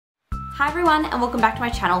Hi everyone and welcome back to my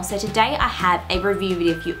channel. So today I have a review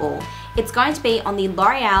video for you all. It's going to be on the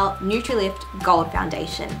L'Oreal Nutri Gold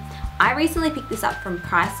Foundation. I recently picked this up from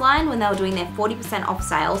Priceline when they were doing their 40% off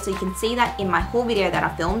sale, so you can see that in my haul video that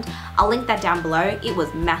I filmed. I'll link that down below. It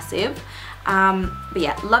was massive. But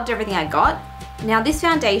yeah, loved everything I got. Now this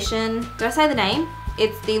foundation, did I say the name?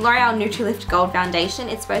 It's the L'Oreal Nutri Gold Foundation.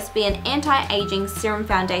 It's supposed to be an anti-aging serum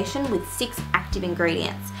foundation with 6 active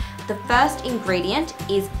ingredients. The first ingredient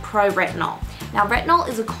is pro-retinol. Now retinol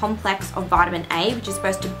is a complex of vitamin A which is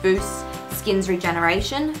supposed to boost skin's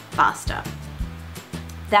regeneration faster.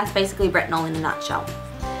 That's basically retinol in a nutshell.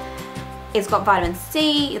 It's got vitamin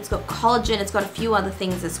C, it's got collagen, it's got a few other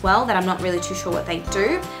things as well that I'm not really too sure what they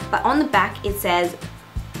do. But on the back it says,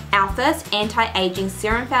 our first anti-aging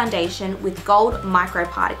serum foundation with gold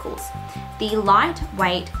microparticles. The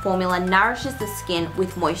lightweight formula nourishes the skin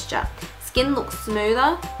with moisture. Skin looks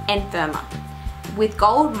smoother and firmer, with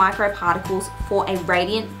gold microparticles for a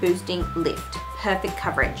radiant boosting lift. Perfect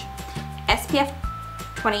coverage. SPF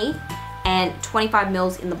 20 and 25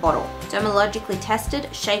 ml in the bottle. Dermatologically tested,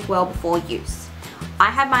 shake well before use.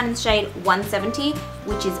 I have mine in shade 170,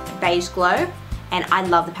 which is beige glow, and I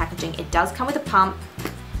love the packaging. It does come with a pump.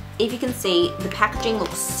 If you can see, the packaging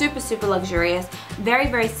looks super luxurious,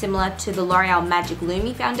 very similar to the L'Oreal Magic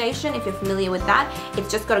Lumi foundation, if you're familiar with that.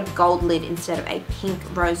 It's just got a gold lid instead of a pink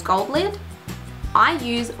rose gold lid. I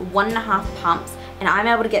use 1.5 pumps and I'm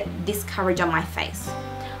able to get this coverage on my face.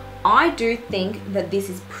 I do think that this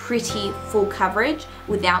is pretty full coverage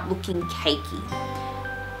without looking cakey.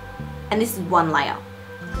 And this is one layer.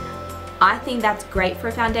 I think that's great for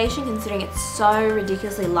a foundation considering it's so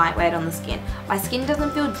ridiculously lightweight on the skin. My skin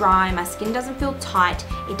doesn't feel dry, my skin doesn't feel tight,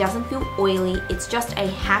 it doesn't feel oily. It's just a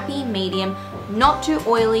happy medium, not too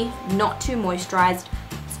oily, not too moisturized.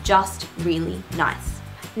 It's just really nice.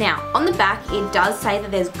 Now, on the back, it does say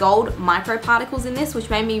that there's gold microparticles in this,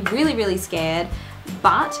 which made me really scared.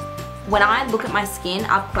 But when I look at my skin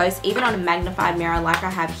up close, even on a magnified mirror like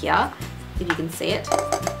I have here, if you can see it,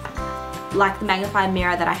 like the magnified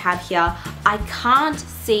mirror that I have here, I can't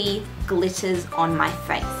see glitters on my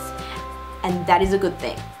face. And that is a good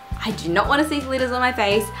thing. I do not want to see glitters on my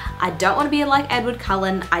face. I don't want to be like Edward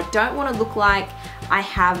Cullen. I don't want to look like I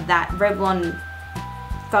have that Revlon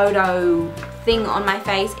photo thing on my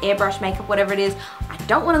face, airbrush makeup, whatever it is. I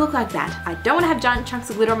don't want to look like that. I don't want to have giant chunks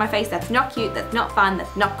of glitter on my face. That's not cute, that's not fun,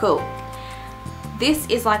 that's not cool. This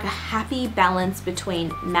is like a happy balance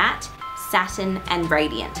between matte, satin, and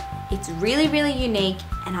radiant. It's really unique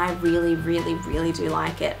and I really do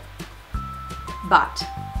like it. But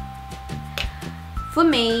for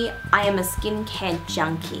me, I am a skincare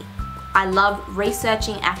junkie. I love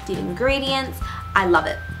researching active ingredients. I love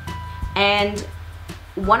it. And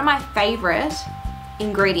one of my favorite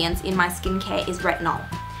ingredients in my skincare is retinol.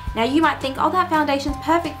 Now you might think, oh, that foundation's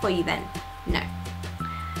perfect for you then. No.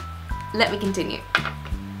 Let me continue.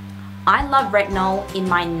 I love retinol in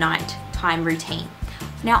my nighttime routine.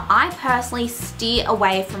 Now I personally steer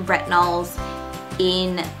away from retinols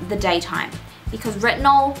in the daytime because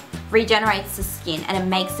retinol regenerates the skin and it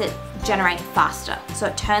makes it generate faster. So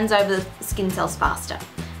it turns over the skin cells faster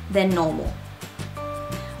than normal,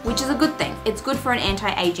 which is a good thing. It's good for an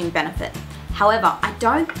anti-aging benefit. However, I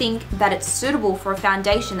don't think that it's suitable for a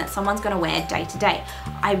foundation that someone's going to wear day to day.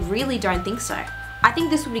 I really don't think so. I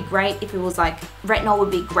think this would be great if it was like, retinol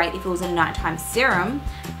would be great if it was a nighttime serum,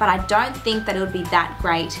 but I don't think that it would be that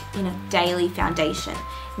great in a daily foundation.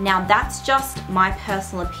 Now that's just my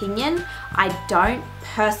personal opinion. I don't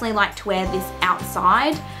personally like to wear this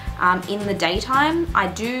outside in the daytime. I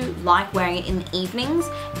do like wearing it in the evenings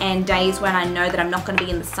and days when I know that I'm not going to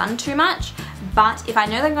be in the sun too much. But if I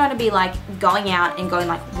know that I'm going to be like going out and going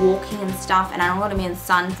like walking and stuff and I don't want to be in the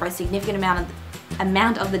sun for a significant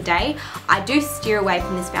amount of the day, I do steer away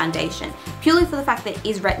from this foundation purely for the fact that it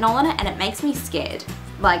is retinol in it and it makes me scared.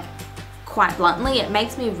 Like, quite bluntly, it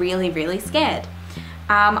makes me really scared.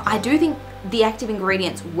 I do think the active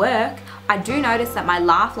ingredients work. I do notice that my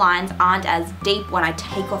laugh lines aren't as deep when I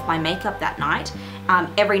take off my makeup that night.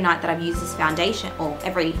 Every night that I've used this foundation, or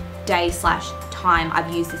every day / time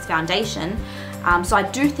I've used this foundation. So I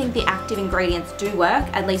do think the active ingredients do work,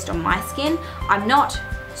 at least on my skin. I'm not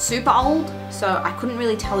super old, so I couldn't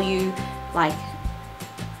really tell you like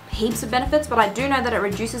heaps of benefits, but I do know that it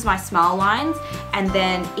reduces my smile lines and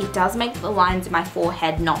then it does make the lines in my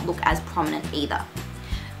forehead not look as prominent either.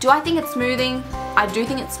 Do I think it's smoothing? I do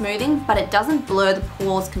think it's smoothing, but it doesn't blur the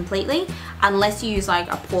pores completely unless you use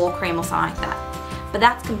like a pore cream or something like that. But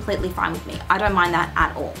that's completely fine with me. I don't mind that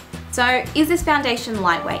at all. So is this foundation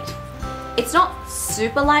lightweight? It's not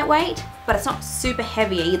super lightweight, but it's not super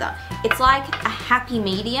heavy either. It's like a happy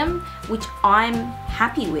medium, which I'm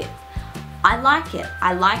happy with. I like it.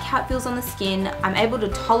 I like how it feels on the skin. I'm able to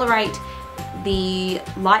tolerate the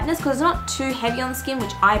lightness because it's not too heavy on the skin,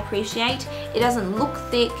 which I appreciate. It doesn't look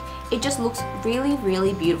thick. It just looks really,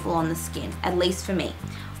 really beautiful on the skin, at least for me.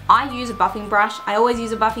 I use a buffing brush. I always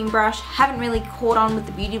use a buffing brush. Haven't really caught on with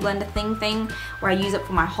the Beauty Blender thing where I use it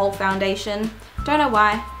for my whole foundation. Don't know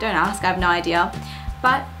why. Don't ask. I have no idea.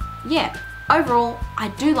 But yeah, overall, I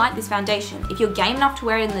do like this foundation. If you're game enough to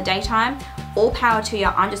wear it in the daytime, all power to you.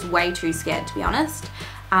 I'm just way too scared, to be honest.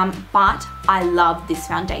 But I love this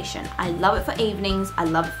foundation. I love it for evenings. I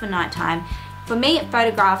love it for nighttime. For me, it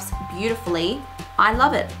photographs beautifully. I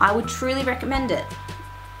love it. I would truly recommend it.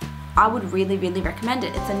 I would really, really recommend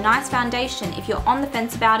it. It's a nice foundation. If you're on the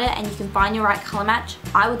fence about it and you can find your right color match,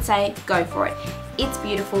 I would say go for it. It's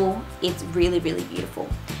beautiful. It's really, really beautiful.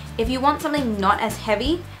 If you want something not as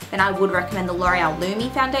heavy, then I would recommend the L'Oreal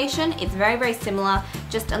Lumi foundation. It's very, very similar,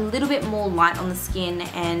 just a little bit more light on the skin,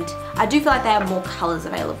 and I do feel like they have more colors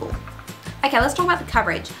available. Okay, let's talk about the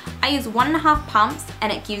coverage. I use 1.5 pumps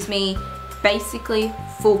and it gives me basically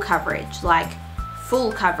full coverage, like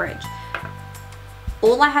full coverage.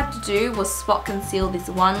 All I had to do was spot conceal this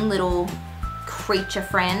one little creature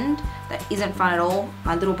friend that isn't fun at all,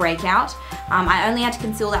 my little breakout. I only had to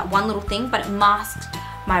conceal that one little thing, but it masked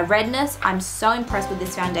my redness. I'm so impressed with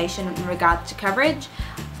this foundation in regards to coverage.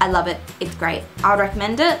 I love it. It's great. I would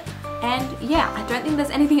recommend it. And yeah, I don't think there's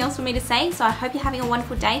anything else for me to say, so I hope you're having a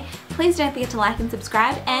wonderful day. Please don't forget to like and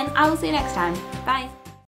subscribe, and I will see you next time. Bye.